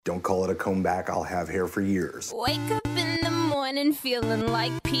Don't call it a comeback. I'll have hair for years. Wake up in the morning feeling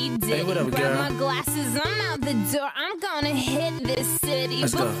like P. Diddy. Hey, what up, Grab girl? my glasses, I'm out the door. I'm gonna hit this city.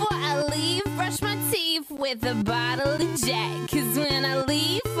 Let's go. Before I leave, brush my teeth with a bottle of Jack. Cause when I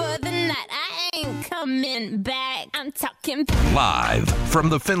leave for the night, I ain't coming back. I'm talking Live from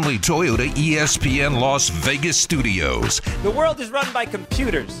the Findlay Toyota ESPN Las Vegas studios. The world is run by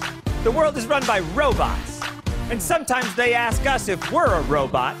computers. The world is run by robots. And sometimes they ask us if we're a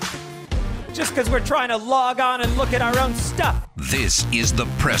robot, just because we're trying to log on and look at our own stuff. This is the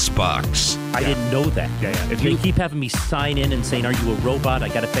Press Box. I didn't know that. If they keep having me sign in and saying, are you a robot? I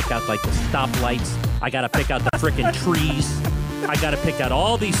got to pick out like the stoplights. I got to pick out the freaking trees. I got to pick out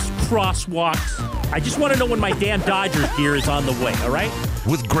all these crosswalks. I just want to know when my damn Dodgers gear is on the way, all right?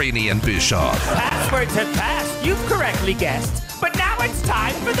 With Graney and Bischoff. Passwords have passed. You've correctly guessed. But now it's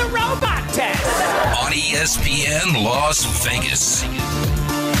time for the robot test. On ESPN Las Vegas.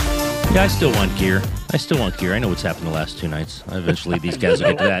 Yeah, I still want gear. I know what's happened the last two nights. Eventually, these guys will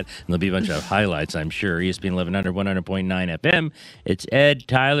get to that, and there'll be a bunch of highlights, I'm sure. ESPN 1100, 100.9 FM. It's Ed,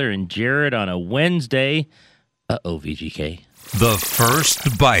 Tyler, and Jared on a Wednesday. VGK. The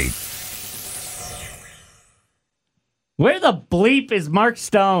First Bite. Where the bleep is Mark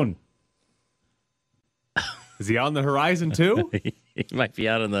Stone? Is he on the horizon too? He might be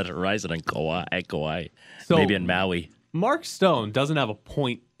out on the horizon at Kauai. So- Maybe in Maui. Mark Stone doesn't have a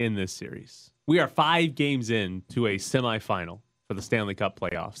point in this series. We are 5 games in to a semifinal for the Stanley Cup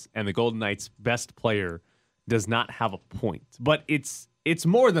playoffs, and the Golden Knights' best player does not have a point. But it's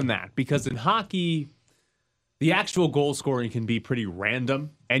more than that, because in hockey, the actual goal scoring can be pretty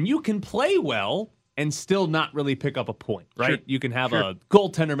random, and you can play well and still not really pick up a point, right? Sure. You can have a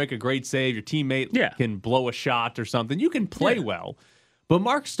goaltender make a great save, your teammate can blow a shot or something. You can play well. But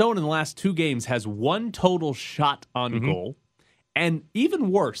Mark Stone in the last 2 games has 1 total shot on goal. And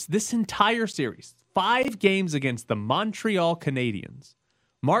even worse, this entire series, 5 games against the Montreal Canadiens,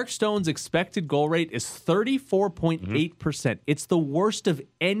 Mark Stone's expected goal rate is 34.8%. It's the worst of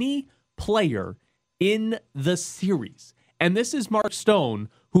any player in the series. And this is Mark Stone,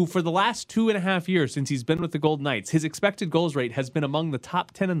 who for the last 2.5 years since he's been with the Golden Knights, his expected goals rate has been among the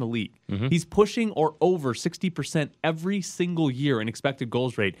top 10 in the league. He's pushing or over 60% every single year in expected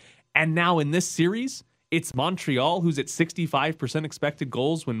goals rate. And now in this series, it's Montreal who's at 65% expected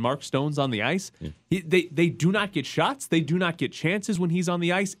goals when Mark Stone's on the ice. They do not get shots. They do not get chances when he's on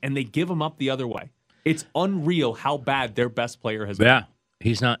the ice, and they give him up the other way. It's unreal how bad their best player has been. Yeah,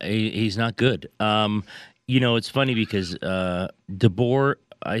 he's not good. It's funny because DeBoer,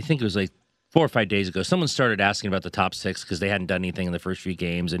 I think it was like 4 or 5 days ago, someone started asking about the top 6 because they hadn't done anything in the first few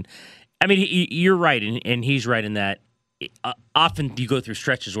games. And I mean, you're right, and he's right in that often you go through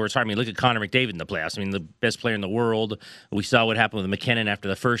stretches where it's hard. I mean, look at Connor McDavid in the playoffs. I mean, the best player in the world. We saw what happened with McKinnon after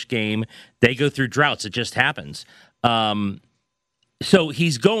the first game. They go through droughts. It just happens. So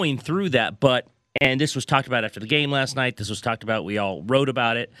he's going through that, and this was talked about after the game last night. This was talked about. We all wrote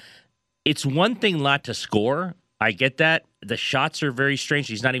about it. It's one thing not to score. I get that. The shots are very strange.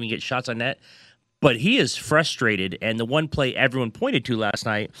 He's not even getting shots on net. But he is frustrated, and the one play everyone pointed to last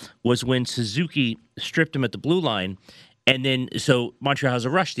night was when Suzuki stripped him at the blue line, and then so Montreal has a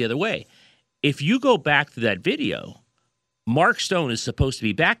rush the other way. If you go back to that video, Mark Stone is supposed to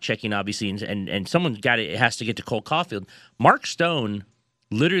be back-checking, obviously, and someone has to get to Cole Caulfield. Mark Stone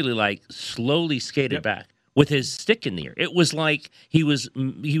literally, slowly skated back with his stick in the air. It was like he was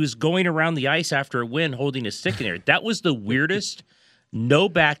going around the ice after a win holding his stick in the air. That was the weirdest. No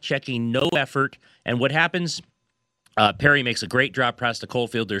back-checking, no effort. And what happens, Perry makes a great drop pass to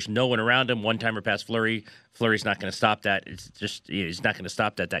Caulfield. There's no one around him. One-timer past Fleury. Fleury's not going to stop that. It's just he's not going to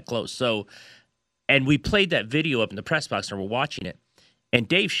stop that close. So, and we played that video up in the press box, and we're watching it. And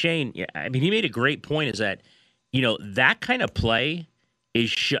Dave Schoen, he made a great point is that, that kind of play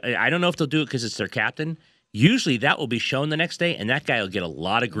is I don't know if they'll do it because it's their captain. Usually that will be shown the next day, and that guy will get a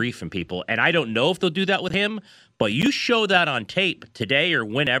lot of grief from people. And I don't know if they'll do that with him, but you show that on tape today or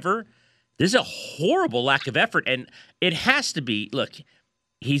whenever, there's a horrible lack of effort. And it has to be, look,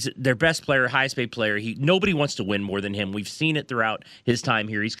 he's their best player, highest paid player. Nobody wants to win more than him. We've seen it throughout his time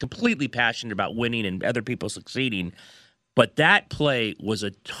here. He's completely passionate about winning and other people succeeding. But that play was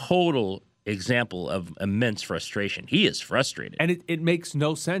a total example of immense frustration. He is frustrated. And it makes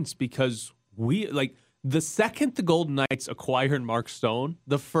no sense because the second the Golden Knights acquired Mark Stone,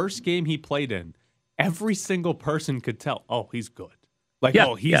 the first game he played in, every single person could tell, he's good.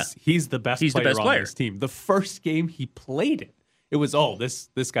 He's the best player on this team. The first game he played in, it was,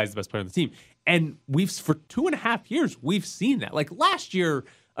 this guy's the best player on the team. And for 2.5 years, we've seen that. Like last year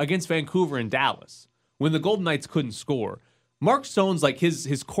against Vancouver and Dallas, when the Golden Knights couldn't score, Mark Stone's like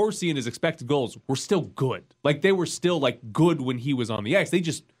his Corsi and his expected goals were still good. Like they were still like good when he was on the ice. They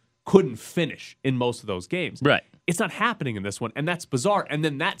just couldn't finish in most of those games. Right. It's not happening in this one, and that's bizarre. And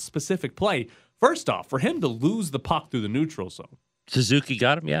then that specific play, first off, for him to lose the puck through the neutral zone. Suzuki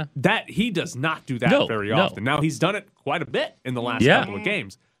got him, yeah. That he does not do that very often. Now he's done it quite a bit in the last couple of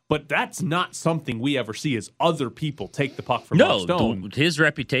games. But that's not something we ever see as other people take the puck from Mark Stone. His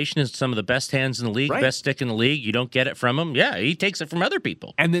reputation is some of the best hands in the league, best stick in the league. You don't get it from him. Yeah, he takes it from other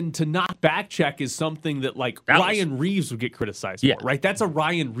people. And then to not back check is something that Ryan Reeves would get criticized for, right? That's a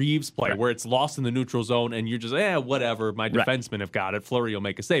Ryan Reeves play where it's lost in the neutral zone and you're just, whatever, my defensemen have got it. Fleury will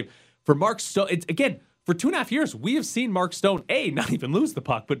make a save. For Mark Stone, it's again, for 2.5 years, we have seen Mark Stone, A, not even lose the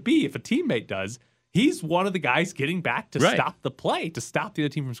puck, but B, if a teammate does, he's one of the guys getting back to stop the play, to stop the other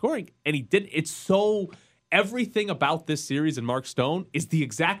team from scoring. And he didn't. It's so, everything about this series and Mark Stone is the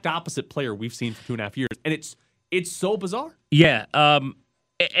exact opposite player we've seen for 2.5 years. And it's so bizarre. Yeah.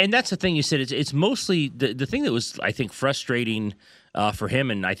 And that's the thing you said. It's mostly the thing that was, I think, frustrating for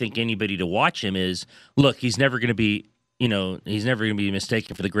him, and I think anybody to watch him is, look, he's never going to be, he's never going to be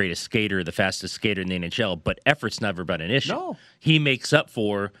mistaken for the greatest skater, the fastest skater in the NHL, but effort's never been an issue. No. He makes up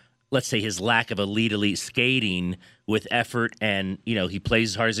for, let's say, his lack of elite skating with effort, and, he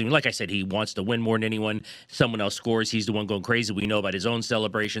plays as hard as he, like I said, he wants to win more than anyone. Someone else scores, he's the one going crazy. We know about his own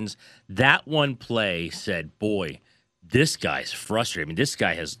celebrations. That one play said, boy, this guy's frustrated. I mean, this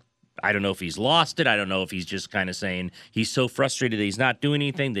guy has, I don't know if he's lost it. I don't know if he's just kind of saying he's so frustrated that he's not doing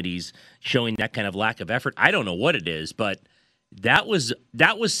anything, that he's showing that kind of lack of effort. I don't know what it is, but that was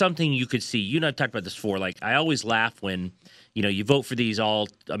something you could see. You and I talked about this before. Like, I always laugh when, you vote for these all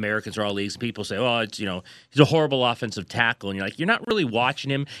Americans or all leagues, and people say, oh, it's, he's a horrible offensive tackle. And you're like, you're not really watching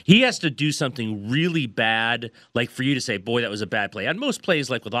him. He has to do something really bad, like for you to say, boy, that was a bad play. On most plays,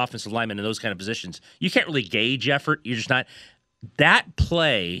 like with offensive linemen in those kind of positions, you can't really gauge effort. You're just not. That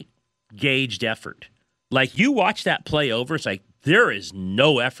play gauged effort. Like, you watch that play over, it's like, there is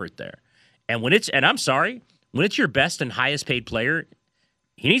no effort there. And and I'm sorry, when it's your best and highest paid player,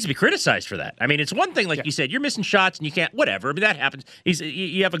 he needs to be criticized for that. I mean, it's one thing, like you said, you're missing shots and you can't, whatever. I mean, that happens.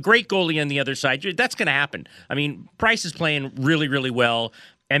 You have a great goalie on the other side. That's going to happen. I mean, Price is playing really, really well,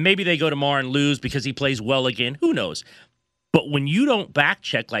 and maybe they go tomorrow and lose because he plays well again. Who knows? But when you don't back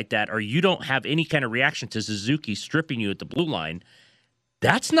check like that, or you don't have any kind of reaction to Suzuki stripping you at the blue line,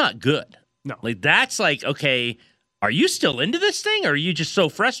 that's not good. No. Like, that's like, okay, are you still into this thing, or are you just so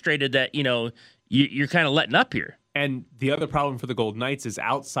frustrated that, you're kind of letting up here? And the other problem for the Golden Knights is,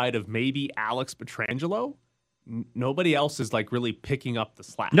 outside of maybe Alex Pietrangelo, nobody else is like really picking up the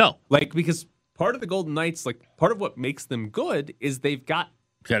slack. No. Like, because part of the Golden Knights, like part of what makes them good is they've got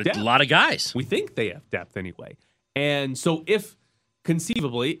a lot of guys. We think they have depth anyway. And so if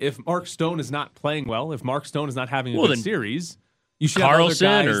Mark Stone is not playing well, if Mark Stone is not having a good series, you should Carlson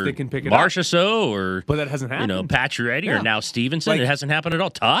have other guys or that can pick it Marchessault or, but that hasn't happened. Pacioretty or now Stevenson. It hasn't happened at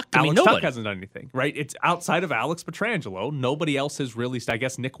all. Alex Tuck hasn't done anything, right? It's outside of Alex Pietrangelo. Nobody else has really. I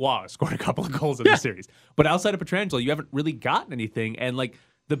guess Nick Waugh scored a couple of goals in the series, but outside of Pietrangelo, you haven't really gotten anything. And like,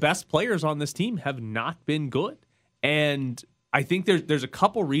 the best players on this team have not been good. And I think there's a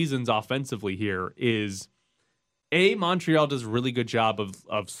couple reasons offensively here. Is Montreal does a really good job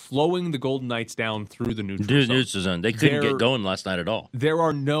of slowing the Golden Knights down through the neutral zone. They couldn't get going last night at all. There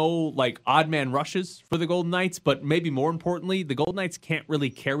are no like odd man rushes for the Golden Knights, but maybe more importantly, the Golden Knights can't really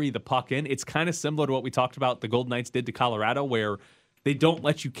carry the puck in. It's kind of similar to what we talked about the Golden Knights did to Colorado, where they don't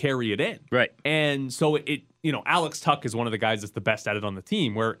let you carry it in. Right. And so Alex Tuck is one of the guys that's the best at it on the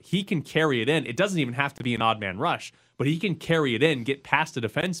team, where he can carry it in. It doesn't even have to be an odd man rush, but he can carry it in, get past a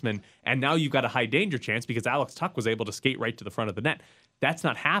defenseman, and now you've got a high danger chance because Alex Tuck was able to skate right to the front of the net. That's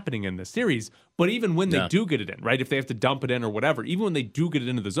not happening in this series. But even when they do get it in, right, if they have to dump it in or whatever, even when they do get it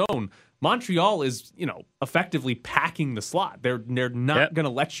into the zone, Montreal is, effectively packing the slot. They're not going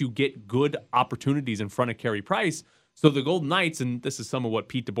to let you get good opportunities in front of Carey Price. So the Golden Knights, and this is some of what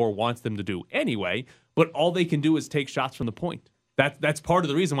Pete DeBoer wants them to do anyway, but all they can do is take shots from the point. That's part of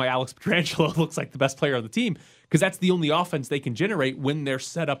the reason why Alex Pietrangelo looks like the best player on the team, because that's the only offense they can generate when they're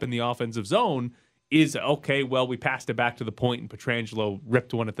set up in the offensive zone is, okay, well, we passed it back to the point and Pietrangelo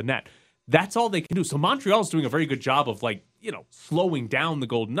ripped one at the net. That's all they can do. So Montreal's doing a very good job of slowing down the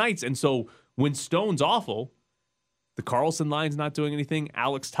Golden Knights. And so when Stone's awful, the Carlson line's not doing anything.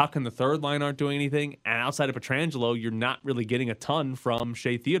 Alex Tuck and the third line aren't doing anything. And outside of Pietrangelo, you're not really getting a ton from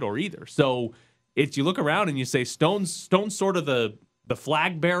Shea Theodore either. So if you look around and you say Stone's sort of the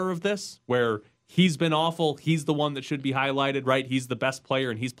flag bearer of this, where he's been awful, he's the one that should be highlighted, right? He's the best player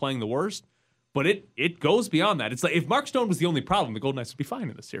and he's playing the worst. But it goes beyond that. It's like if Mark Stone was the only problem, the Golden Knights would be fine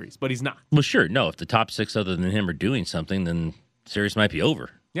in the series, but he's not. Well, sure. No, if the top 6 other than him are doing something, then the series might be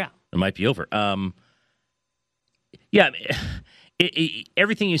over. Yeah. It might be over.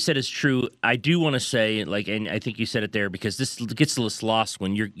 Everything you said is true. I do want to say, and I think you said it there, because this gets a little lost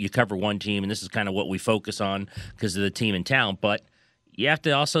when you cover one team, and this is kind of what we focus on because of the team in town. But you have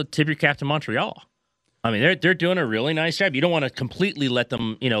to also tip your cap to Montreal. I mean, they're doing a really nice job. You don't want to completely let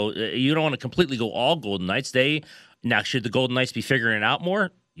them, you don't want to completely go all Golden Knights. Now, should the Golden Knights be figuring it out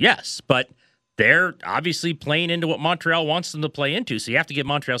more? Yes, but they're obviously playing into what Montreal wants them to play into, so you have to give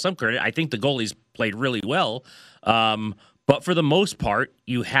Montreal some credit. I think the goalies played really well, but for the most part,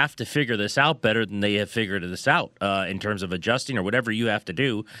 you have to figure this out better than they have figured this out in terms of adjusting or whatever you have to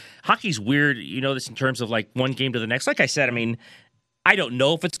do. Hockey's weird, this in terms of like one game to the next. Like I said, I mean, I don't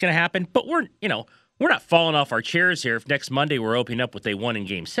know if it's going to happen, but we're not falling off our chairs here if next Monday we're opening up what they won in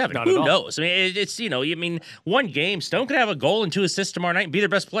Game 7. Who knows? I mean, it's, one game, Stone could have a goal and 2 assists tomorrow night and be their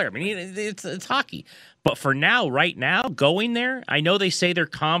best player. I mean, it's hockey. But for now, right now, going there, I know they say they're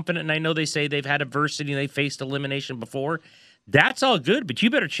confident, and I know they say they've had adversity and they faced elimination before. That's all good, but you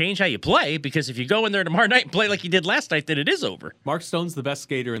better change how you play, because if you go in there tomorrow night and play like you did last night, then it is over. Mark Stone's the best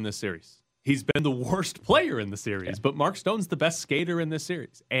skater in this series. He's been the worst player in the series, but Mark Stone's the best skater in this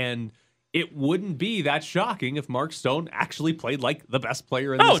series. And it wouldn't be that shocking if Mark Stone actually played like the best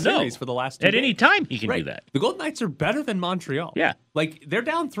player in the series for the last 2 At games. any time, he can do that. The Golden Knights are better than Montreal. Yeah. Like, they're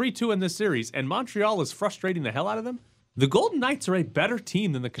down 3-2 in this series, and Montreal is frustrating the hell out of them. The Golden Knights are a better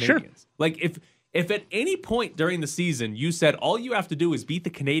team than the Canadiens. Sure. Like, if at any point during the season you said all you have to do is beat the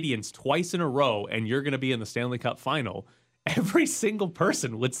Canadiens twice in a row and you're going to be in the Stanley Cup final, every single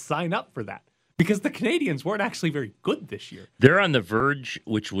person would sign up for that. Because the Canadiens weren't actually very good this year. They're on the verge,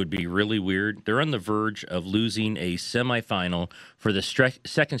 which would be really weird. They're on the verge of losing a semifinal for the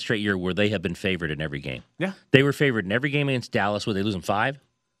second straight year where they have been favored in every game. Yeah. They were favored in every game against Dallas. Would they lose in 5?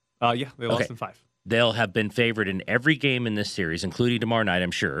 Yeah, they lost in 5. They'll have been favored in every game in this series, including tomorrow night, I'm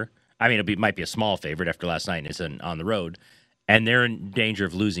sure. I mean, it might be a small favorite after last night and it's on the road. And they're in danger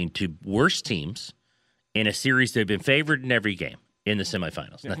of losing to worse teams in a series they've been favored in every game in the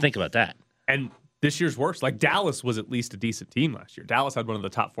semifinals. Now, think about that. And this year's worse. Like, Dallas was at least a decent team last year. Dallas had one of the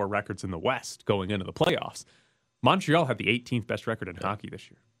top 4 records in the West going into the playoffs. Montreal had the 18th best record in hockey this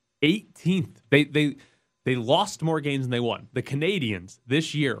year. 18th. They lost more games than they won. The Canadiens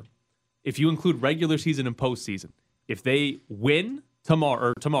this year, if you include regular season and postseason, if they win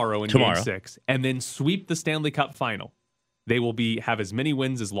tomorrow in Game 6 and then sweep the Stanley Cup final, they will have as many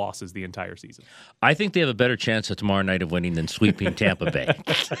wins as losses the entire season. I think they have a better chance of tomorrow night of winning than sweeping Tampa Bay.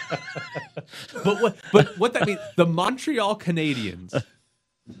 But what that means, the Montreal Canadiens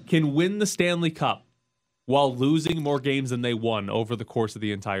can win the Stanley Cup while losing more games than they won over the course of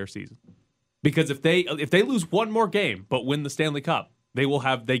the entire season. Because if they lose one more game but win the Stanley Cup,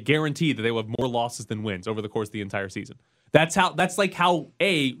 they guarantee that they will have more losses than wins over the course of the entire season. That's how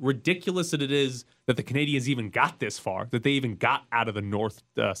ridiculous it is that the Canadiens even got this far, that they even got out of the north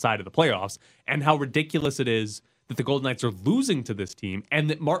side of the playoffs, and how ridiculous it is that the Golden Knights are losing to this team, and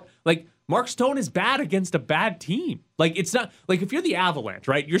that Mark Stone is bad against a bad team. Like, it's not like if you're the Avalanche,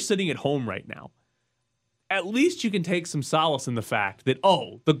 right? You're sitting at home right now. At least you can take some solace in the fact that,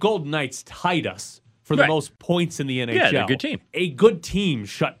 the Golden Knights tied us for the most points in the NHL. Yeah, they're a good team. A good team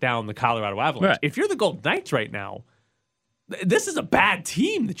shut down the Colorado Avalanche. Right. If you're the Golden Knights right now, this is a bad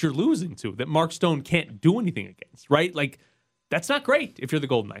team that you're losing to, that Mark Stone can't do anything against, right? Like, that's not great if you're the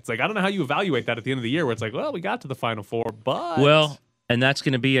Golden Knights. Like, I don't know how you evaluate that at the end of the year where it's like, well, we got to the Final Four, but... Well, and that's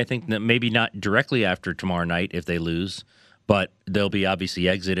going to be, I think, that maybe not directly after tomorrow night if they lose, but there'll be obviously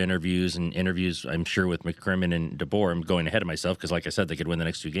exit interviews and interviews, I'm sure, with McCrimmon and DeBoer. I'm going ahead of myself because, like I said, they could win the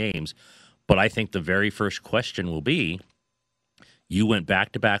next 2 games. But I think the very first question will be, you went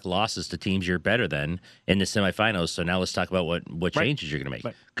back-to-back losses to teams you're better than in the semifinals, so now let's talk about what changes you're going to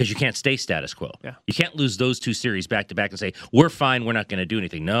make. Because you can't stay status quo. Yeah. You can't lose those 2 series back-to-back and say, we're fine, we're not going to do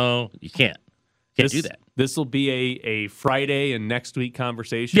anything. No, you can't. Can't do that. This will be a Friday and next week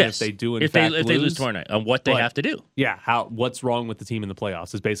conversation if they do, if they lose tomorrow night, on what they have to do. Yeah, what's wrong with the team in the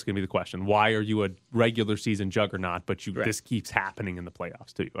playoffs is basically going to be the question. Why are you a regular season juggernaut, but this keeps happening in the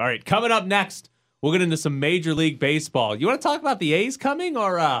playoffs to you? All right, coming up next, we'll get into some Major League Baseball. You want to talk about the A's coming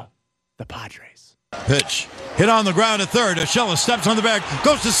or the Padres? Pitch. Hit on the ground at third. Urshela steps on the bag.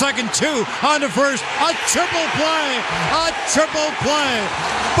 Goes to second. 2 on to first. A triple play. A triple play.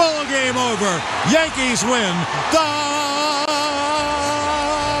 Ball game over. Yankees win. The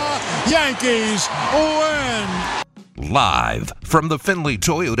Yankees win. Live from the Findlay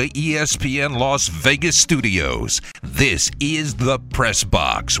Toyota ESPN Las Vegas studios, this is the Press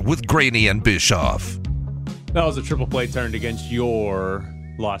Box with Graney and Bischoff. That was a triple play turned against your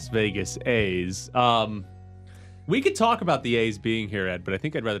Las Vegas A's. We could talk about the A's being here, Ed, but I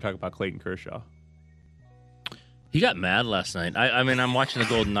think I'd rather talk about Clayton Kershaw. He got mad last night. I mean, I'm watching the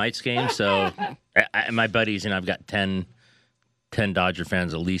Golden Knights game, so my buddies and I've got 10 Dodger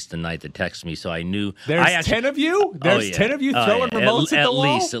fans at least tonight that text me, so I knew. There's 10 of you? There's 10 of you throwing remotes at the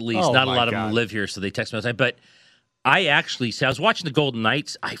wall? At least. Oh, not a lot of God. them live here, so they text me last night. But I was watching the Golden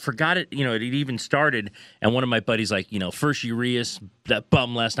Knights. I forgot it, it even started, and one of my buddies, first Urias, that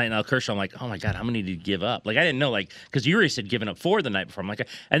bum last night, now Kershaw. I'm like, oh my God, how many did he give up? I didn't know, because Urias had given up 4 the night before. I'm like,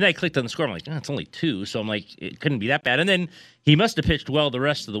 and then I clicked on the score. I'm like, it's only 2. So I'm like, it couldn't be that bad. And then he must have pitched well the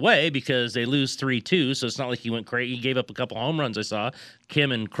rest of the way because they lose 3-2. So it's not like he went crazy. He gave up a couple home runs. I saw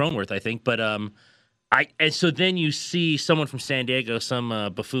Kim and Cronenworth, I think. But and so then you see someone from San Diego, some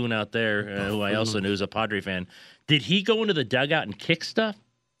buffoon out there, who I also knew is a Padre fan. Did he go into the dugout and kick stuff?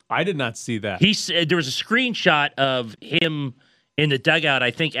 I did not see that. He said there was a screenshot of him in the dugout,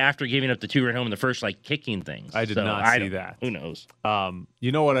 I think, after giving up the 2-run home in the first, kicking things. I did not see that. Who knows?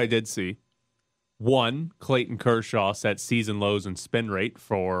 You know what I did see? One, Clayton Kershaw set season lows in spin rate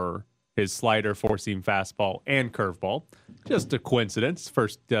for his slider, four-seam fastball, and curveball. Just a coincidence.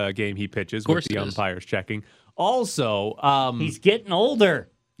 First game he pitches with the umpires checking. Also, he's getting older.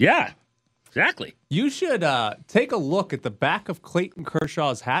 Yeah, exactly. You should take a look at the back of Clayton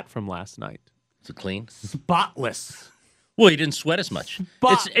Kershaw's hat from last night. Is it clean? Spotless. Well, he didn't sweat as much.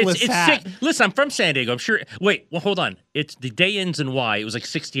 Spotless it's hat. sick. Listen, I'm from San Diego. I'm sure. Wait, well, hold on. It's the day ends in Y. It was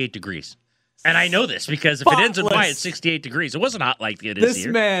 68 degrees. And I know this because if it ends in Y, it's 68 degrees. It wasn't hot like it is This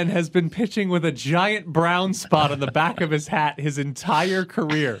here. man has been pitching with a giant brown spot on the back of his hat his entire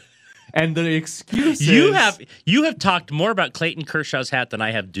career. And the excuse is... You have talked more about Clayton Kershaw's hat than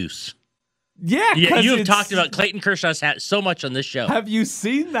I have Deuce. Yeah, you have talked about Clayton Kershaw's hat so much on this show. Have you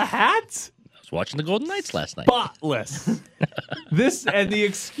seen the hat? I was watching the Golden Knights last night. Spotless. And the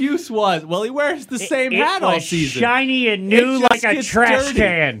excuse was, well, he wears the same hat all season. Shiny and new like a trash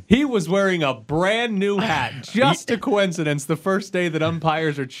can. He was wearing a brand new hat. Just a coincidence. The first day that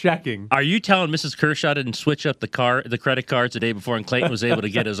umpires are checking. Are you telling Mrs. Kershaw didn't switch up the credit cards the day before, and Clayton was able to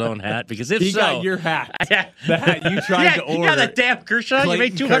get his own hat? Because if he got your hat, the hat you tried to order. You got that damn Kershaw. You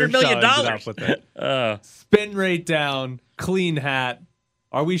made $200 million. With it. Spin rate down, clean hat.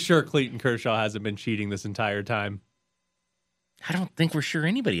 Are we sure Clayton Kershaw hasn't been cheating this entire time? I don't think we're sure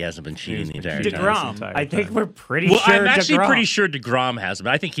anybody hasn't been cheating the entire DeGrom. time. I think we're pretty sure. I'm actually DeGrom. pretty sure DeGrom has,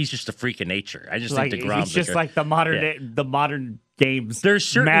 but I think he's just a freak of nature. I just think DeGrom's he's just like the modern games. There's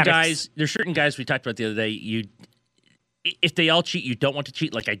certain guys. There's certain guys we talked about the other day. If they all cheat, you don't want to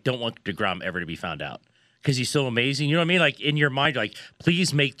cheat. I don't want DeGrom ever to be found out because he's so amazing. You know what I mean? In your mind,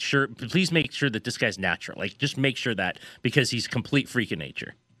 please make sure that this guy's natural. Just make sure that because he's complete freak of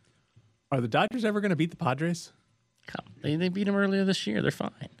nature. Are the Dodgers ever going to beat the Padres? They beat him earlier this year. They're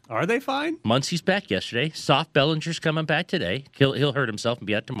fine. Are they fine? Muncy's back yesterday. Soft Bellinger's coming back today. He'll hurt himself and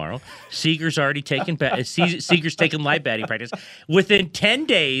be out tomorrow. Seager's already taken Seager's taken live batting practice. Within 10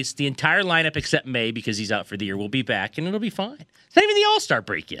 days, the entire lineup except May, because he's out for the year, will be back, and it'll be fine. It's not even the All-Star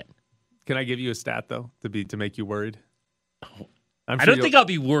break yet. Can I give you a stat though to make you worried? I don't think I'll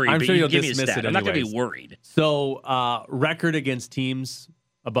be worried. I'm but sure you you'll give me a dismiss stat. it I'm not going to anyways. be worried. So, record against teams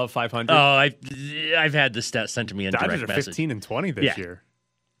above 500. Oh, I've had the stat sent to me in Dodgers direct are message. 15-20 this year.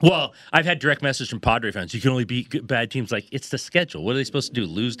 Well, I've had direct message from Padre fans. You can only beat bad teams. It's the schedule. What are they supposed to do?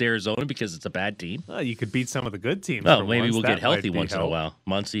 Lose to Arizona because it's a bad team? Well, you could beat some of the good teams. Oh, maybe we'll get healthy once in a while.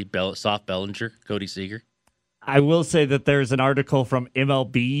 Muncy, Soft Bellinger, Cody Seager. I will say that there's an article from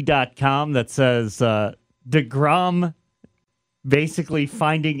MLB.com that says DeGrom basically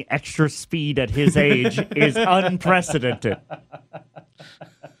finding extra speed at his age is unprecedented.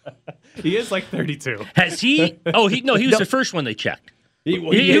 He is 32. Has he? Oh, he was the first one they checked. He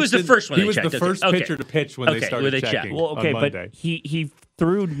was the first one. He was the first pitcher to pitch when they started checking. Well, okay, on Monday. but he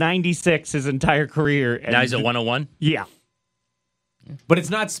threw 96 his entire career. And now he's at 101. Yeah, but it's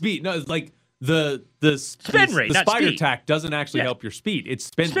not speed. No, it's the spin rate. The not spider speed. tack doesn't actually help your speed. It's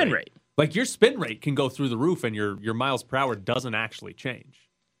spin rate. Your spin rate can go through the roof, and your miles per hour doesn't actually change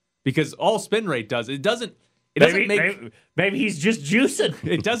because all spin rate does it doesn't. Maybe he's just juicing.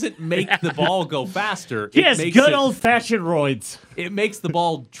 It doesn't make the ball go faster. He has good old-fashioned roids. It makes the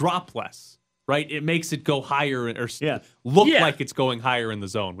ball drop less, right? It makes it go higher or look like it's going higher in the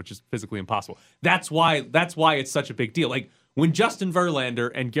zone, which is physically impossible. That's why it's such a big deal. When Justin Verlander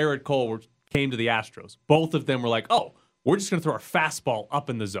and Garrett Cole came to the Astros, both of them were like, oh, we're just going to throw our fastball up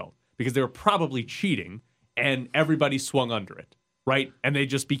in the zone because they were probably cheating. and everybody swung under it, right? And they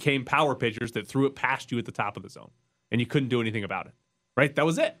just became power pitchers that threw it past you at the top of the zone, and you couldn't do anything about it, right? That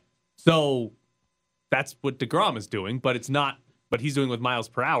was it. So that's what DeGrom is doing, but it's not. But he's doing with miles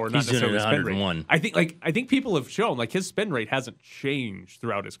per hour, not necessarily spin rate. I think people have shown his spin rate hasn't changed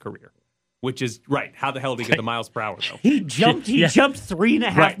throughout his career, which is right. How the hell did he get the miles per hour though? He jumped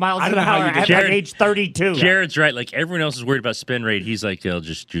 3.5 miles an hour at age 32. Jared's right. Like everyone else is worried about spin rate. He's like, I'll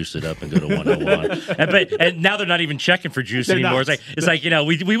just juice it up and go to 101. and now they're not even checking for juice anymore. It's like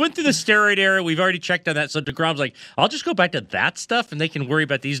we went through the steroid era. We've already checked on that. So DeGrom's like, I'll just go back to that stuff, and they can worry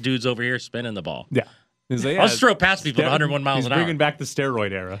about these dudes over here spinning the ball. Yeah. I'll just throw past people at 101 miles an hour. He's bringing back the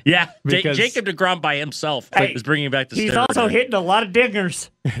steroid era. Yeah, Jacob DeGrom by himself is bringing back the steroid He's also hitting a lot of dingers.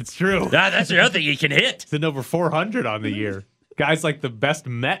 It's true. That's the other thing he can hit. He's over 400 on the year. Guy's like the best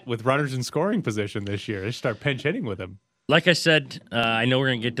Met with runners in scoring position this year. They start pinch hitting with him. Like I said, I know we're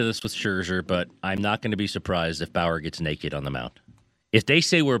going to get to this with Scherzer, but I'm not going to be surprised if Bauer gets naked on the mound. If they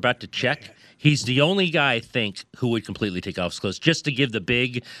say we're about to check, he's the only guy, I think, who would completely take off his clothes just to give the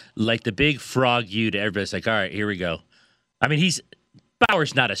big frog you to everybody. It's like, all right, here we go. I mean,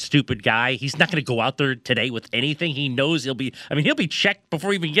 Bauer's not a stupid guy. He's not going to go out there today with anything. He knows he'll be checked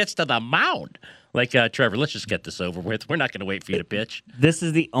before he even gets to the mound. Like, Trevor, let's just get this over with. We're not going to wait for you to pitch. This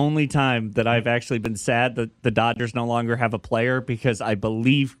is the only time that I've actually been sad that the Dodgers no longer have a player, because I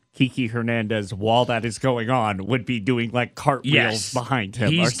believe Kiki Hernandez, while that is going on, would be doing like cartwheels behind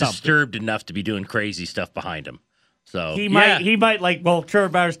him. He's or something. Disturbed enough to be doing crazy stuff behind him. So he might like, well, Trevor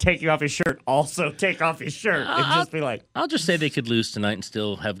Bauer's taking off his shirt, also take off his shirt and just be like. I'll just say they could lose tonight and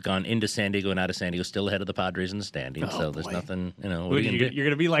still have gone into San Diego and out of San Diego, still ahead of the Padres in the standings. So there's nothing, what are you going to do? You're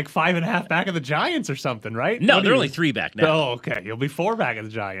going to be like 5.5 back of the Giants or something, right? No, they're only 3 back now. Oh, okay. You'll be 4 back of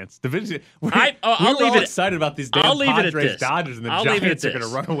the Giants. Division. I'll leave it excited about these damn Padres, Dodgers, and the Giants are going to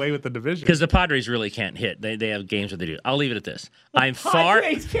run away with the division. Because the Padres really can't hit. They have games where they do. I'll leave it at this. I'm far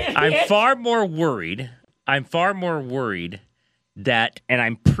more worried that, and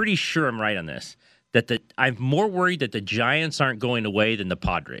I'm pretty sure I'm right on this, I'm more worried that the Giants aren't going away than the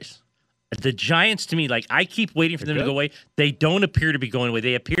Padres. The Giants, to me, like, I keep waiting for them to go away. They don't appear to be going away.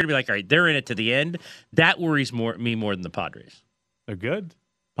 They appear to be like, all right, they're in it to the end. That worries me more than the Padres. They're good.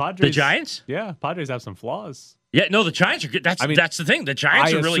 Padres. The Giants? Yeah, Padres have some flaws. Yeah, no, the Giants are good. That's the thing. The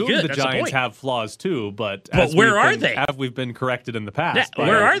Giants are really good. The Giants have flaws too, but where are they? We've been corrected in the past. Yeah,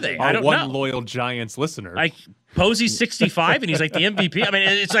 where are they? I don't know. One loyal Giants listener. Like Posey's 65 and he's like the MVP. I mean,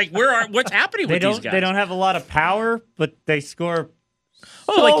 it's like what's happening with these guys? They don't have a lot of power, but they score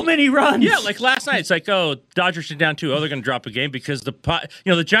so many runs. Yeah, like last night, it's like, Dodgers are down 2. They're going to drop a game because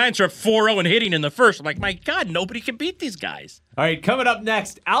the Giants are 4-0 and hitting in the first. I'm like, my God, nobody can beat these guys. All right, coming up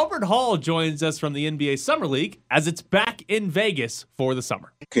next, Albert Hall joins us from the NBA Summer League as it's back in Vegas for the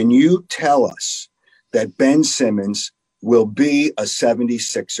summer. Can you tell us that Ben Simmons will be a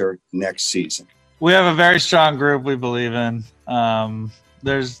 76er next season? We have a very strong group we believe in.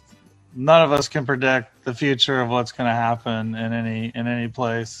 None of us can predict the future of what's going to happen in any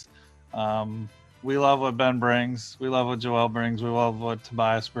place. We love what Ben brings. We love what Joel brings. We love what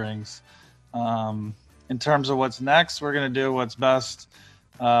Tobias brings. In terms of what's next, we're going to do what's best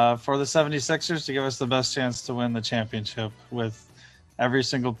for the 76ers to give us the best chance to win the championship with every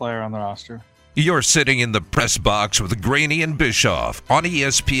single player on the roster. You're sitting in the press box with Graney and Bischoff on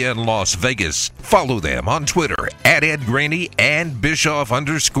ESPN Las Vegas. Follow them on Twitter at Ed Graney and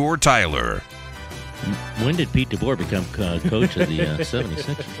Bischoff_Tyler. When did Pete DeBoer become coach of the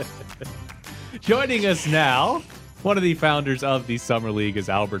 76ers? Joining us now, one of the founders of the Summer League is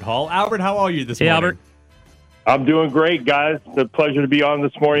Albert Hall. Albert, how are you this morning? Albert. I'm doing great, guys. It's a pleasure to be on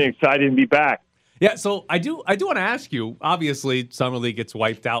this morning. Excited to be back. Yeah, so I do want to ask you, obviously, Summer League gets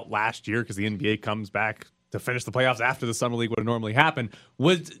wiped out last year because the NBA comes back to finish the playoffs after the Summer League would have normally happened.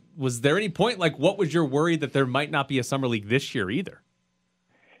 Was there any point, what was your worry that there might not be a Summer League this year either?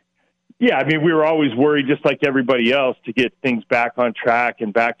 Yeah, I mean, we were always worried, just like everybody else, to get things back on track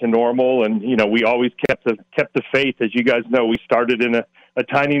and back to normal. And, we always kept the faith. As you guys know, we started in a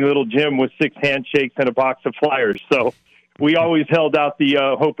tiny little gym with 6 handshakes and a box of flyers. So we always held out the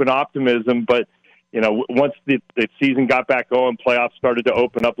hope and optimism, but once the season got back going, playoffs started to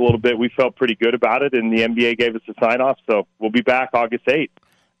open up a little bit, we felt pretty good about it, and the NBA gave us a sign-off, so we'll be back August 8th.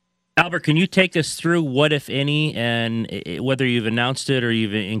 Albert, can you take us through what, if any, and whether you've announced it or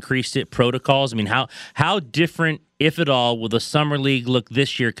you've increased it, protocols? I mean, how different, if at all, will the Summer League look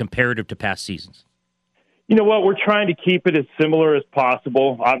this year comparative to past seasons? You know what? We're trying to keep it as similar as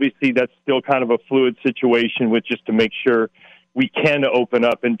possible. Obviously, that's still kind of a fluid situation with just to make sure we can open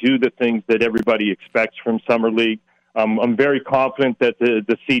up and do the things that everybody expects from Summer League. I'm very confident that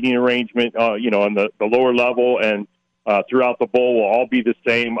the seating arrangement, on the lower level and throughout the bowl will all be the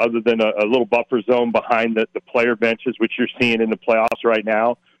same, other than a little buffer zone behind the player benches, which you're seeing in the playoffs right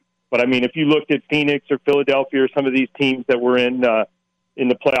now. But I mean, if you looked at Phoenix or Philadelphia or some of these teams that were in the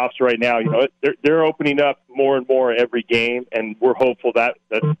playoffs right now, they're opening up more and more every game, and we're hopeful that's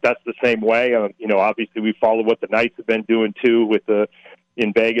the same way. Obviously we follow what the Knights have been doing too with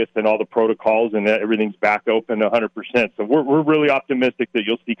in Vegas and all the protocols, and everything's back open 100%. So we're really optimistic that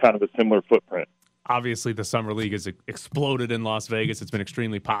you'll see kind of a similar footprint. Obviously, the Summer League has exploded in Las Vegas. It's been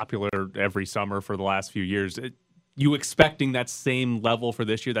extremely popular every summer for the last few years. You expecting that same level for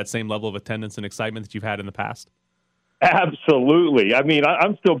this year, that same level of attendance and excitement that you've had in the past? Absolutely. I mean,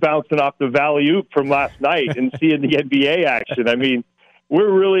 I'm still bouncing off the Valley-Oop from last night and seeing the NBA action. I mean,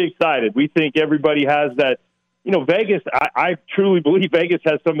 we're really excited. We think everybody has that. Vegas, I truly believe Vegas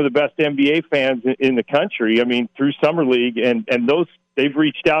has some of the best NBA fans in the country. I mean, through Summer League, and those, they've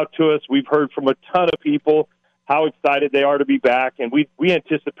reached out to us. We've heard from a ton of people how excited they are to be back, and we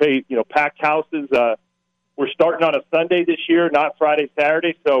anticipate, packed houses. We're starting on a Sunday this year, not Friday,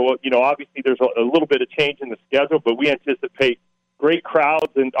 Saturday. So, obviously there's a little bit of change in the schedule, but we anticipate great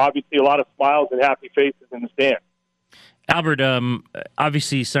crowds and obviously a lot of smiles and happy faces in the stands. Albert,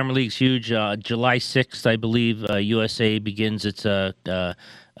 obviously Summer League's huge. July 6th, I believe, USA begins its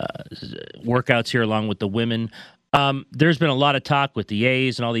workouts here along with the women. There's been a lot of talk with the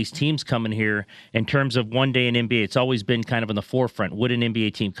A's and all these teams coming here in terms of one day in NBA. It's always been kind of on the forefront. Would an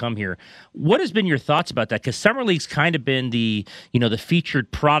NBA team come here? What has been your thoughts about that? Because Summer League's kind of been the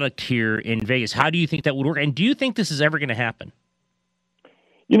featured product here in Vegas. How do you think that would work? And do you think this is ever going to happen?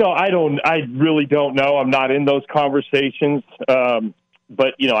 I really don't know. I'm not in those conversations.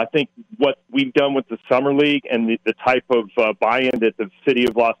 But, I think what we've done with the Summer League and the type of buy-in that the city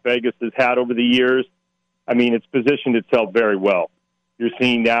of Las Vegas has had over the years, I mean, it's positioned itself very well. You're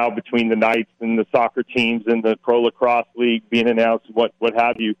seeing now between the Knights and the soccer teams and the Pro Lacrosse League being announced, what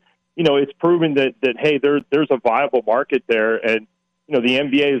have you. It's proven that hey, there's a viable market there. And, the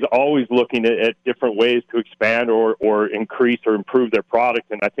NBA is always looking at different ways to expand or increase or improve their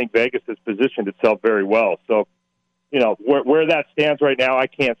product. And I think Vegas has positioned itself very well. So, where that stands right now, I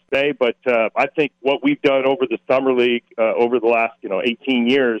can't say. But I think what we've done over the Summer League over the last, 18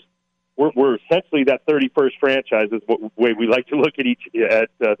 years, we're essentially that 31st franchise is the way we like to look at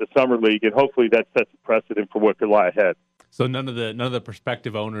the Summer League, and hopefully that sets a precedent for what could lie ahead. So none of the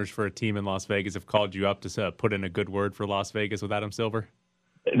prospective owners for a team in Las Vegas have called you up to put in a good word for Las Vegas with Adam Silver?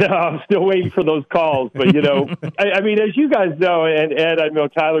 No, I'm still waiting for those calls. But, I mean, as you guys know, and Ed, I know,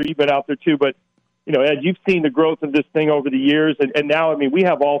 Tyler, you've been out there too, but, Ed, you've seen the growth of this thing over the years. And now, I mean, we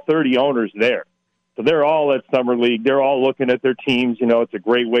have all 30 owners there. So they're all at Summer League. They're all looking at their teams. It's a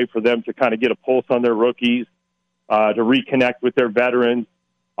great way for them to kind of get a pulse on their rookies, to reconnect with their veterans,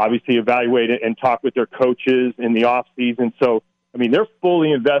 obviously evaluate it and talk with their coaches in the off season. So, I mean, they're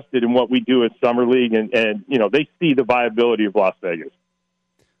fully invested in what we do at Summer League, and they see the viability of Las Vegas.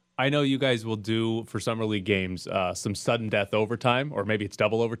 I know you guys will do, for Summer League games, some sudden death overtime, or maybe it's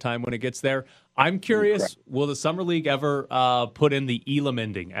double overtime when it gets there. I'm curious, will the Summer League ever put in the Elam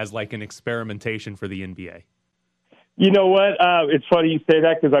ending as like an experimentation for the NBA? You know what? It's funny you say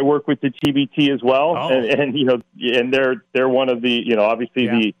that because I work with the TBT as well, and they're one of the obviously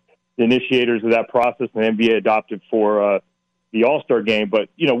the initiators of that process, and the NBA adopted for the All-Star game. But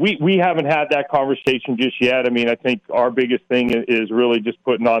we haven't had that conversation just yet. I mean, I think our biggest thing is really just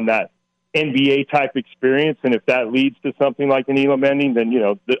putting on that NBA type experience, and if that leads to something like an Elam ending, then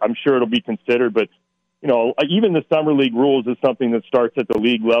I'm sure it'll be considered. But even the Summer League rules is something that starts at the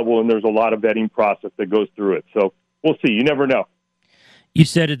league level, and there's a lot of vetting process that goes through it. So we'll see. You never know. You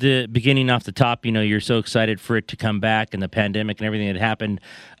said at the beginning off the top, you're so excited for it to come back and the pandemic and everything that happened.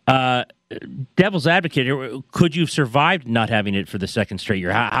 Devil's advocate, could you have survived not having it for the second straight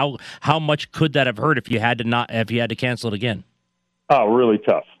year? How much could that have hurt if you had to cancel it again? Oh, really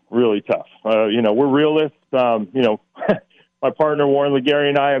tough. Really tough. We're realists. My partner Warren Legary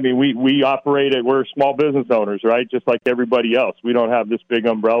and I mean, we operate we're small business owners, right? Just like everybody else. We don't have this big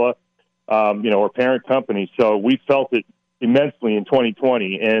umbrella, or parent company. So we felt it immensely in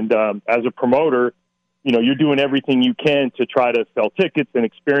 2020. And as a promoter, you're doing everything you can to try to sell tickets and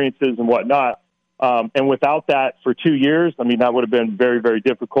experiences and whatnot. And without that for 2 years, I mean, that would have been very, very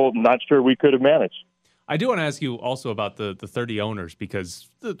difficult, and not sure we could have managed. I do want to ask you also about the 30 owners, because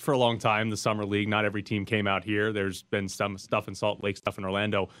for a long time, the Summer League, not every team came out here. There's been some stuff in Salt Lake, stuff in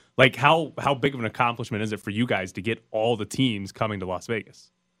Orlando. Like, how big of an accomplishment is it for you guys to get all the teams coming to Las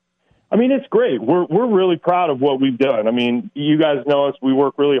Vegas? I mean, it's great. We're really proud of what we've done. I mean, you guys know us. We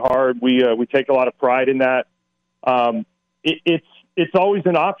work really hard. We take a lot of pride in that. it's always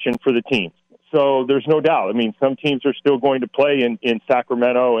an option for the teams. So there's no doubt. I mean, some teams are still going to play in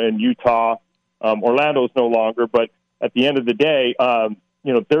Sacramento and Utah. Orlando's no longer, but at the end of the day,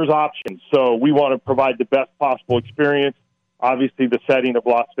 there's options. So we want to provide the best possible experience. Obviously, the setting of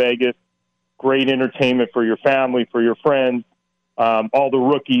Las Vegas, great entertainment for your family, for your friends, all the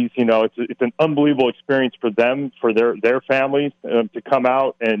rookies. It's an unbelievable experience for them, for their families to come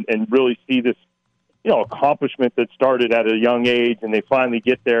out and really see this, accomplishment that started at a young age, and they finally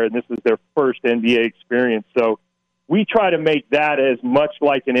get there, and this is their first NBA experience. So we try to make that as much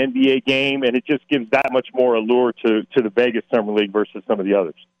like an NBA game, and it just gives that much more allure to the Vegas Summer League versus some of the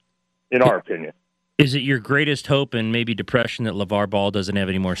others, in our opinion. Is it your greatest hope and maybe depression that LeVar Ball doesn't have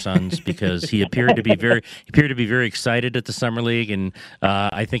any more sons, because he appeared to be very excited at the Summer League, and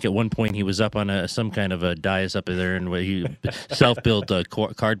I think at one point he was up on some kind of a dais up there and he self-built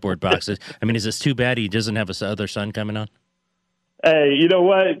cardboard boxes. I mean, is this too bad he doesn't have a other son coming on? Hey, you know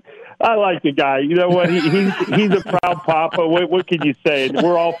what? I like the guy. You know what? He's a proud papa. What can you say?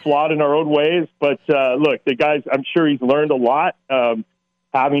 We're all flawed in our own ways, but look, the guy's. I'm sure he's learned a lot.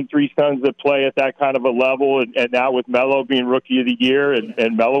 Having three sons that play at that kind of a level, and now with Melo being Rookie of the Year,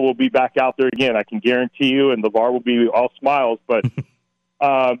 and Melo will be back out there again, I can guarantee you, and LeVar will be all smiles. But,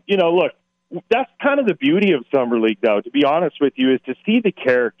 look, that's kind of the beauty of Summer League, though, to be honest with you, is to see the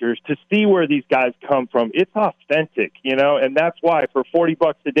characters, to see where these guys come from. It's authentic, and that's why for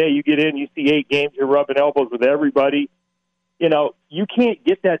 $40 a day you get in, you see 8 games, you're rubbing elbows with everybody. You can't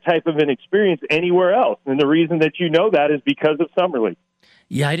get that type of an experience anywhere else. And the reason that you know that is because of Summer League.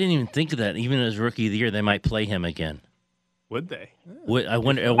 Yeah, I didn't even think of that. Even as Rookie of the Year, they might play him again. Would they? I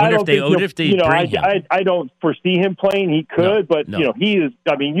wonder if they bring him. I don't foresee him playing. He could, but he is.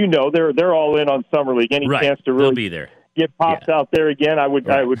 I mean, they're all in on Summer League. Any chance to really be there. Get Pops out there again? I would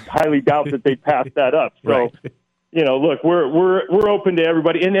highly doubt that they pass that up. So, look, we're open to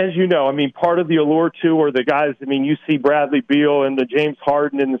everybody. And as you know, I mean, part of the allure too are the guys. I mean, you see Bradley Beal and the James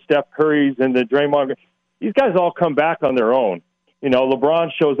Harden and the Steph Currys and the Draymond. These guys all come back on their own.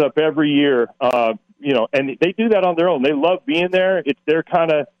 LeBron shows up every year, and they do that on their own. They love being there. It's their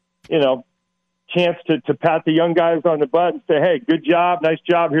kind of, chance to pat the young guys on the butt and say, hey, good job, nice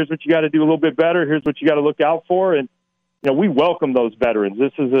job. Here's what you got to do a little bit better. Here's what you got to look out for. And, we welcome those veterans.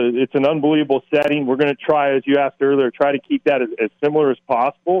 It's an unbelievable setting. We're going to try, as you asked earlier, try to keep that as similar as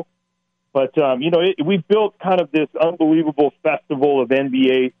possible. But, we've built kind of this unbelievable festival of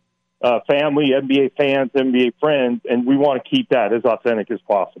NBA family, NBA fans, NBA friends, and we want to keep that as authentic as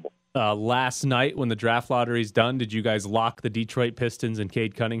possible. Last night, when the draft lottery's done, did you guys lock the Detroit Pistons and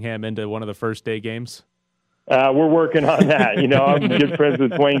Cade Cunningham into one of the first day games? We're working on that. I'm good friends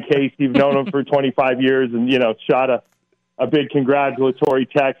with Dwayne Casey. You've known him for 25 years, and shot a big congratulatory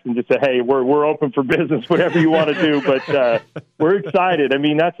text and just say, hey, we're open for business, whatever you want to do. But we're excited. I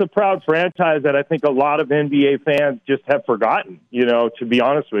mean, that's a proud franchise that I think a lot of NBA fans just have forgotten, to be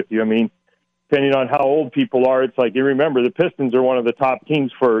honest with you. I mean, depending on how old people are, it's like you remember the Pistons are one of the top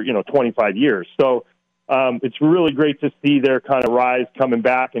teams for, 25 years. So it's really great to see their kind of rise coming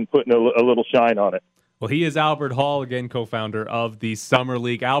back and putting a little shine on it. Well, he is Albert Hall, again, co-founder of the Summer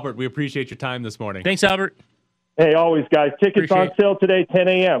League. Albert, we appreciate your time this morning. Thanks, Albert. Hey, always, guys. Tickets on sale today, 10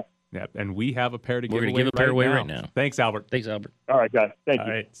 a.m. Yep, and we have a pair to give away. We're going to give a pair away right now. Thanks, Albert. All right, guys. Thank you.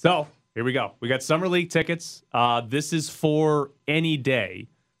 All right, so here we go. We got Summer League tickets. This is for any day,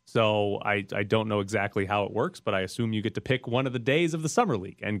 so I don't know exactly how it works, but I assume you get to pick one of the days of the Summer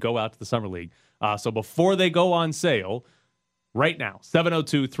League and go out to the Summer League. So before they go on sale, right now,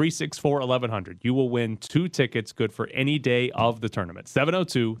 702-364-1100. You will win 2 tickets good for any day of the tournament.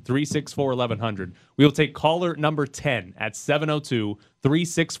 702-364-1100. We will take caller number 10 at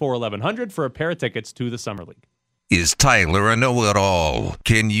 702-364-1100 for a pair of tickets to the Summer League. Is Tyler a know-it-all?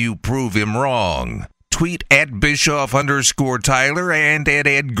 Can you prove him wrong? Tweet at Bischoff_Tyler and at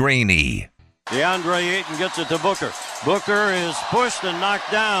Ed Graney. DeAndre Ayton gets it to Booker. Booker is pushed and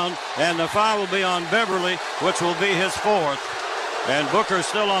knocked down, and the foul will be on Beverly, which will be his 4th. And Booker's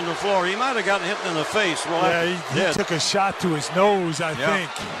still on the floor. He might have gotten hit in the face. He took a shot to his nose, I think.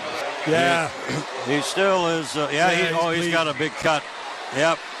 Yeah. He still is. He's got a big cut.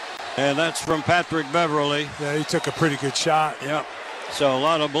 Yep. And that's from Patrick Beverly. Yeah, he took a pretty good shot. Yep. So a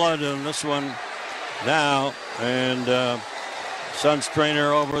lot of blood in this one now. And Suns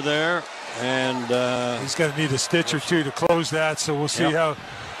trainer over there. And he's going to need a stitch or two to close that, so we'll see how.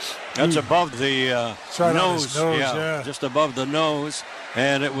 That's above the nose. Yeah, just above the nose.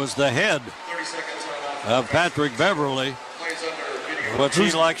 And it was the head of Patrick Beverly, which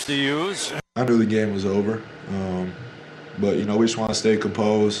he likes to use. I knew the game was over, but, we just want to stay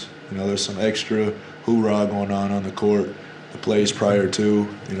composed. There's some extra hoorah going on the court. The plays prior to,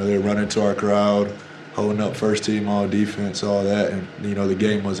 they're running to our crowd, holding up first team all defense, all that, and the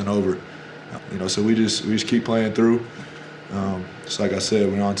game wasn't over. So we just keep playing through. Just like I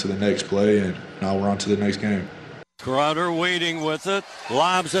said, we're on to the next play, and now we're on to the next game. Crowder waiting with it,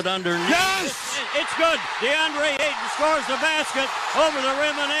 lobs it underneath. Yes! It's good. DeAndre Ayton scores the basket over the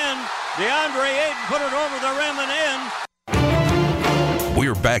rim and in. DeAndre Ayton put it over the rim and in.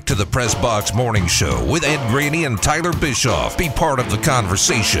 We're back to the Press Box Morning Show with Ed Graney and Tyler Bischoff. Be part of the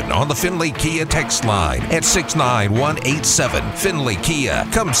conversation on the Finley Kia text line at 69187. Finley Kia.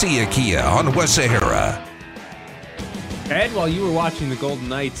 Come see a Kia on West Sahara. Ed, while you were watching the Golden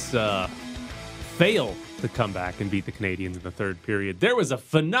Knights fail to come back and beat the Canadiens in the third period, there was a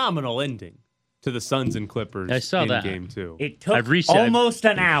phenomenal ending to the Suns and Clippers I saw in that. Game 2. It took almost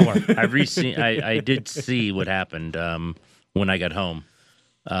an hour. I did see what happened when I got home.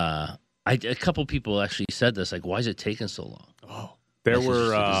 A couple people actually said this, like, why is it taking so long? Oh, there This is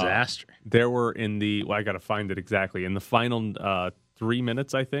were just a disaster. There were I got to find it exactly. In the final 3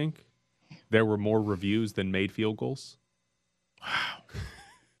 minutes, I think, there were more reviews than made field goals. Wow.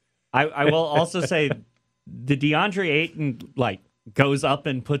 I will also say the DeAndre Ayton goes up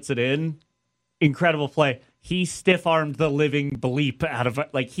and puts it in. Incredible play. He stiff-armed the living bleep out of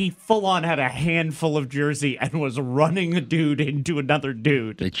it. He full-on had a handful of jersey and was running a dude into another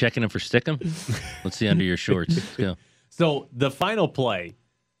dude. They checking him for stickum? Let's see under your shorts. Let's go. So the final play,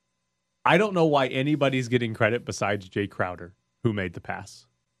 I don't know why anybody's getting credit besides Jay Crowder, who made the pass.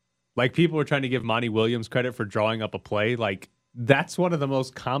 People were trying to give Monty Williams credit for drawing up a play. That's one of the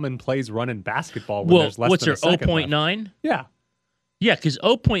most common plays run in basketball when there's less what's than a second 0.9? Yeah. Yeah, because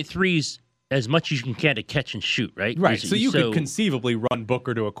 0.3 is as much as you can get to catch and shoot, right? Right. So you could conceivably run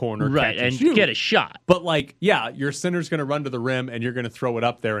Booker to a corner, right, catch and shoot. get a shot. But your center's going to run to the rim and you're going to throw it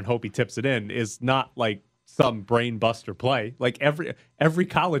up there and hope he tips it in is not some brain buster play. Every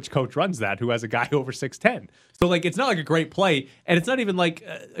college coach runs that who has a guy over 6'10". So it's not a great play, and it's not even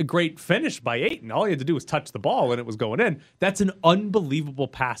a great finish by Ayton. All he had to do was touch the ball and it was going in. That's an unbelievable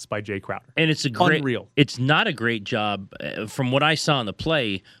pass by Jay Crowder. And it's unreal. It's not a great job from what I saw in the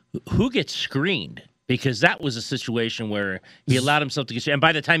play. Who gets screened? Because that was a situation where he allowed himself to get, and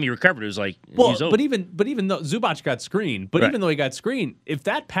by the time he recovered, it was he was over. But even though Zubac got screened, even though he got screened, if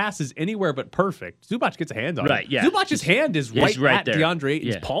that pass is anywhere but perfect, Zubac gets a hand on it. Right, yeah. Zubac's hand is right at there. DeAndre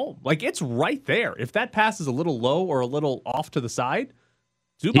Ayton's palm. It's right there. If that pass is a little low or a little off to the side,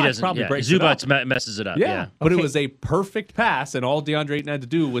 Zubac probably breaks it up. Zubac messes it up. Yeah. But it was a perfect pass, and all DeAndre Ayton had to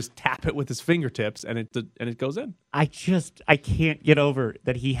do was tap it with his fingertips, and it goes in. I can't get over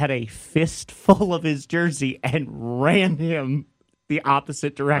that he had a fistful of his jersey and ran him the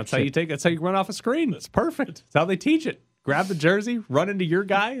opposite direction. That's how you run off a screen. It's perfect. That's how they teach it. Grab the jersey, run into your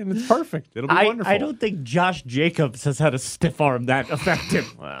guy, and it's perfect. It'll be wonderful. I don't think Josh Jacobs has had a stiff arm that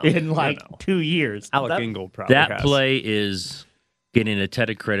effective in 2 years. Alec Ingold probably has. That play is getting a ton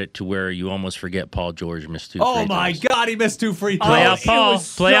of credit to where you almost forget Paul George missed 2 free throws. Oh, my God, he missed 2 free throws. Play out Paul.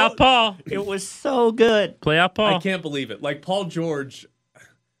 Play out Paul. It was so good. Play out Paul. I can't believe it. Paul George,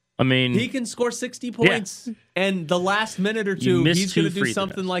 I mean, he can score 60 points, and the last minute or two, he's going to do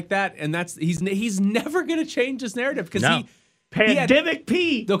something like that, and he's never going to change his narrative because Pandemic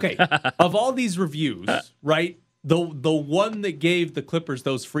P. Okay, of all these reviews, right, the one that gave the Clippers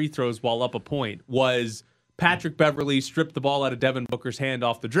those free throws while up a point was Patrick Beverley stripped the ball out of Devin Booker's hand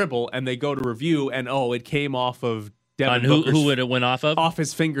off the dribble, and they go to review, and it came off of Devin Booker's. Who would it went off of? Off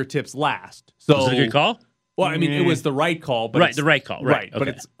his fingertips last. So was it a good call? Well, I mean, it was the right call, but the right call, right? But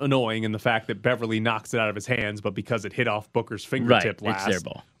it's annoying in the fact that Beverley knocks it out of his hands, but because it hit off Booker's fingertip last, it's their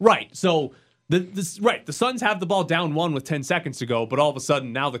ball. Right. So the Suns have the ball down 1 with 10 seconds to go, but all of a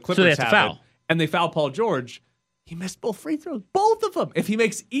sudden now the Clippers have it, and they foul Paul George. He missed both free throws, both of them. If he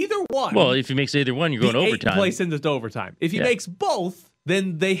makes either one, if he makes either one, you're going to overtime. Place into overtime. If he makes both,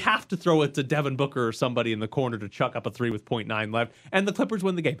 then they have to throw it to Devin Booker or somebody in the corner to chuck up a 3 with 0.9 left, and the Clippers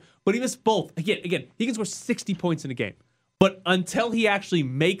win the game. But he missed both. Again, he can score 60 points in a game. But until he actually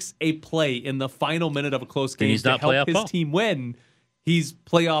makes a play in the final minute of a close game to help his team win, he's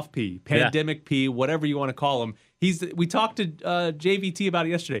playoff P, pandemic P, whatever you want to call him. We talked to JVT about it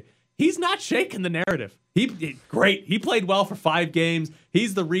yesterday. He's not shaking the narrative. Great. He played well for 5 games.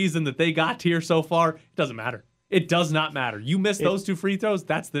 He's the reason that they got here so far. It doesn't matter. It does not matter. You missed those 2 free throws,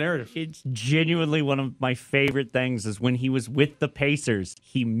 that's the narrative. It's genuinely one of my favorite things is when he was with the Pacers,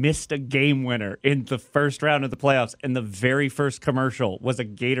 he missed a game winner in the first round of the playoffs, and the very first commercial was a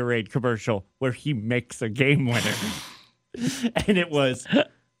Gatorade commercial where he makes a game winner. And it was...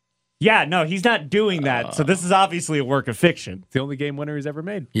 Yeah, no, he's not doing that. So this is obviously a work of fiction. It's the only game winner he's ever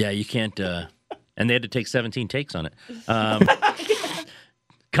made. Yeah, you can't. and they had to take 17 takes on it.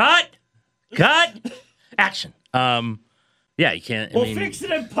 Cut, action. Yeah, you can't. We'll fix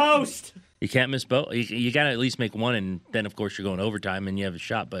it in post. You can't miss both. You got to at least make one, and then of course you're going overtime, and you have a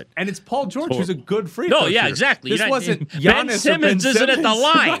shot. But and it's Paul George who's a good free throw. No, yeah, shooter. exactly. This wasn't Giannis Ben Simmons isn't at the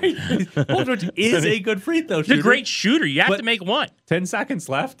line. Right. Paul George is a good free throw shooter. He's a great shooter. You have to make one. 10 seconds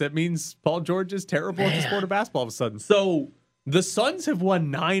left. That means Paul George is terrible at the sport of basketball all of a sudden. So the Suns have won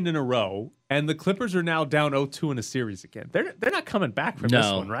 9 in a row, and the Clippers are now down 0-2 in a series again. They're not coming back from this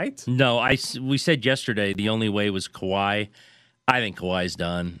one, right? No, we said yesterday the only way was Kawhi. I think Kawhi's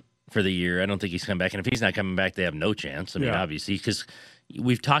done for the year. I don't think he's coming back. And if he's not coming back, they have no chance. I mean, obviously, because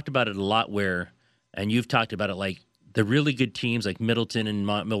we've talked about it a lot and you've talked about it, like the really good teams like Middleton and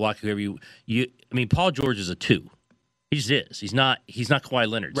Milwaukee, whoever I mean, Paul George is a 2. He just is. He's not Kawhi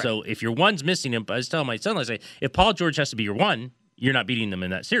Leonard. Right. So if your one's missing him, I was telling my son, I say, if Paul George has to be your one, you're not beating them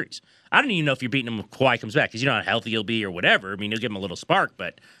in that series. I don't even know if you're beating him if Kawhi comes back because you know how healthy he'll be or whatever. I mean, he'll give him a little spark,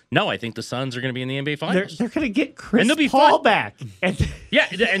 but no, I think the Suns are going to be in the NBA Finals. They're going to get Chris and they'll be Paul fun. back. And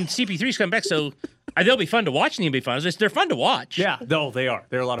CP3's coming back, so they'll be fun to watch in the NBA Finals. They're fun to watch. Yeah, no, they are.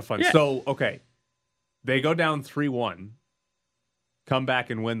 They're a lot of fun. Yeah. So, okay, they go down 3-1, come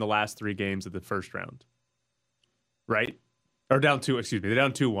back and win the last 3 games of the first round, right? Or down 2, excuse me. They're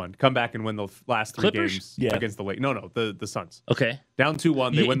down 2-1. Come back and win the last 3 Clippers? games against the Lakers. No, the Suns. Okay. Down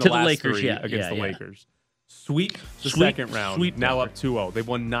 2-1. They win to the last Lakers, 3 against the yeah. Lakers. Sweep the second round. Now up 2-0. They've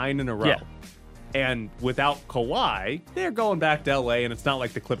won 9 in a row. Yeah. And without Kawhi, they're going back to LA, and it's not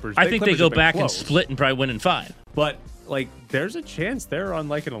like the Clippers. I think they go back close. and split and probably win in 5. But like, there's a chance they're on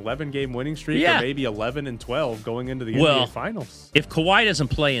like an 11-game winning streak, or maybe 11-12 going into the NBA Finals. If Kawhi doesn't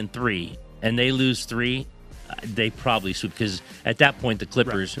play in 3 and they lose 3, they probably sweep because at that point the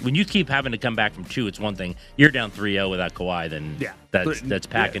Clippers, when you keep having to come back from 2, it's one thing. You're down 3-0 without Kawhi, then that's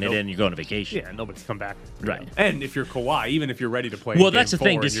packing it in. You're going to vacation. Yeah, nobody's come back. Right. And if you're Kawhi, even if you're ready to play, well, that's the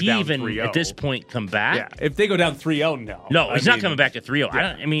thing. Game 4 Does and he you're even down 3-0, at this point come back? Yeah. If they go down 3-0, no, he's not coming back at 3-0.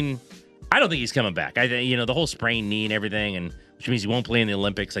 Yeah. I don't think he's coming back. I think the whole sprained knee and everything, and which means he won't play in the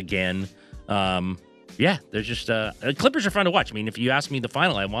Olympics again. Yeah, they're just Clippers are fun to watch. I mean, if you ask me the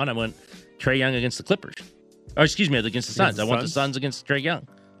final I went Trae Young against the Clippers. Or excuse me, against the Suns. I want the Suns against Trae Young.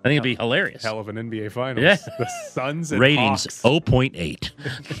 I think it'd be hilarious. Hell of an NBA Finals. Yeah. The Suns and ratings Hawks. 0.8.